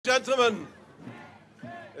gentlemen,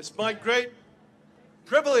 it's my great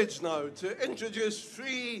privilege now to introduce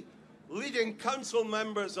three leading council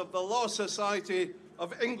members of the Law Society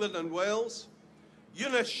of England and Wales,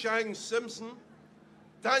 Eunice Shang Simpson,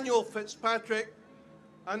 Daniel Fitzpatrick,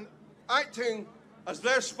 and acting as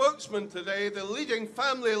their spokesman today, the leading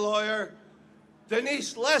family lawyer,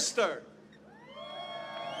 Denise Lester.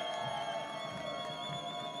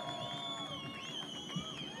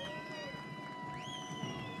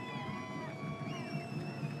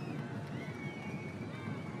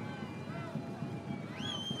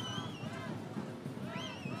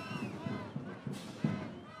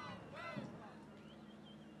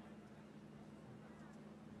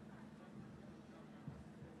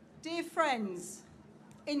 Dear friends,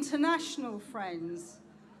 international friends,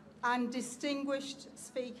 and distinguished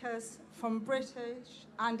speakers from British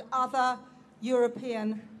and other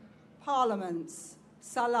European parliaments,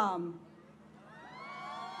 salam.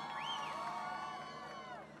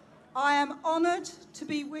 I am honoured to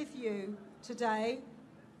be with you today.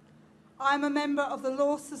 I am a member of the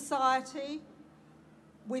Law Society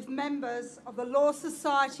with members of the Law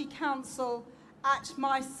Society Council at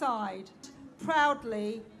my side,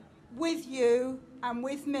 proudly with you and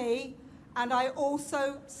with me, and I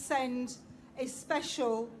also send a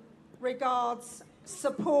special regards,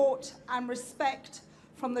 support and respect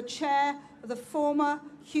from the chair of the former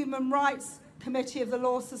Human Rights Committee of the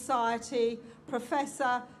Law Society,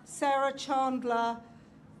 Professor Sarah Chandler,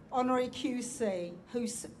 Honorary QC, who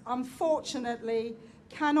unfortunately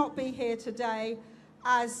cannot be here today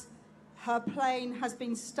as her plane has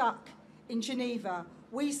been stuck in Geneva.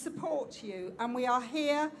 We support you, and we are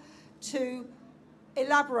here to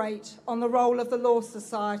elaborate on the role of the Law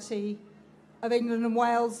Society of England and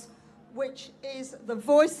Wales, which is the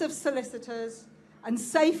voice of solicitors and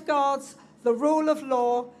safeguards the rule of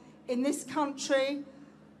law in this country.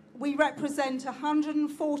 We represent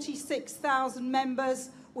 146,000 members.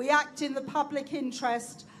 We act in the public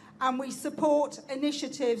interest, and we support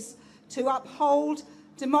initiatives to uphold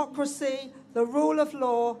democracy, the rule of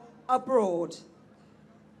law abroad.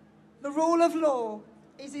 The rule of law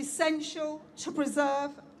is essential to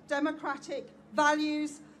preserve democratic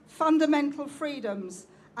values, fundamental freedoms,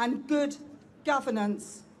 and good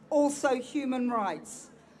governance, also human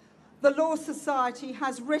rights. The Law Society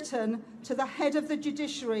has written to the head of the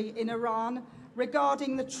judiciary in Iran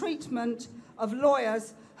regarding the treatment of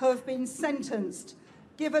lawyers who have been sentenced,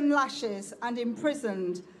 given lashes, and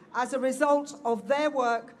imprisoned as a result of their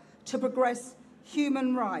work to progress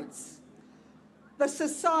human rights. The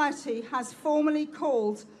Society has formally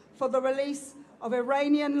called for the release of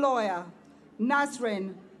Iranian lawyer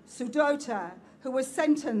Nasrin Sotoudeh, who was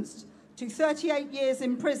sentenced to 38 years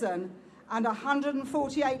in prison and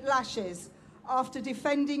 148 lashes after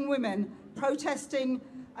defending women protesting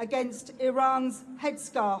against Iran's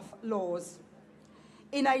headscarf laws.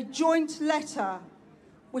 In a joint letter,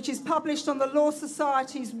 which is published on the Law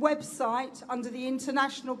Society's website under the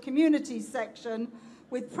International Communities section,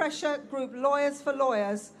 with pressure group Lawyers for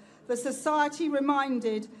Lawyers, the Society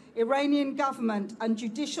reminded Iranian government and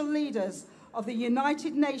judicial leaders of the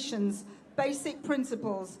United Nations basic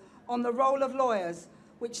principles on the role of lawyers,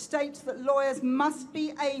 which states that lawyers must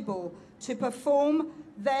be able to perform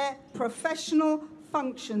their professional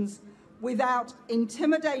functions without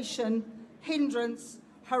intimidation, hindrance,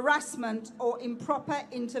 harassment, or improper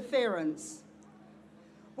interference.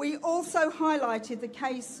 We also highlighted the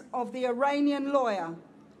case of the Iranian lawyer,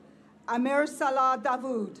 Amir Salah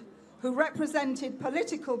Dawood, who represented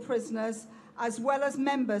political prisoners as well as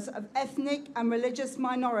members of ethnic and religious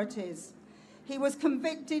minorities. He was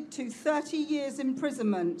convicted to 30 years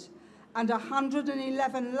imprisonment and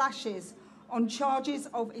 111 lashes on charges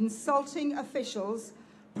of insulting officials,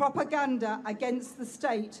 propaganda against the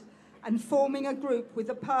state, and forming a group with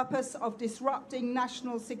the purpose of disrupting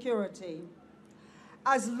national security.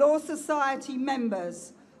 As Law Society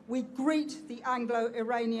members, we greet the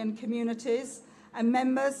Anglo-Iranian communities and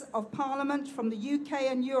members of Parliament from the UK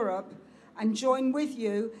and Europe, and join with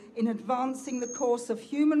you in advancing the cause of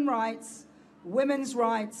human rights, women's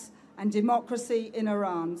rights, and democracy in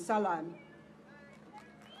Iran. Salam.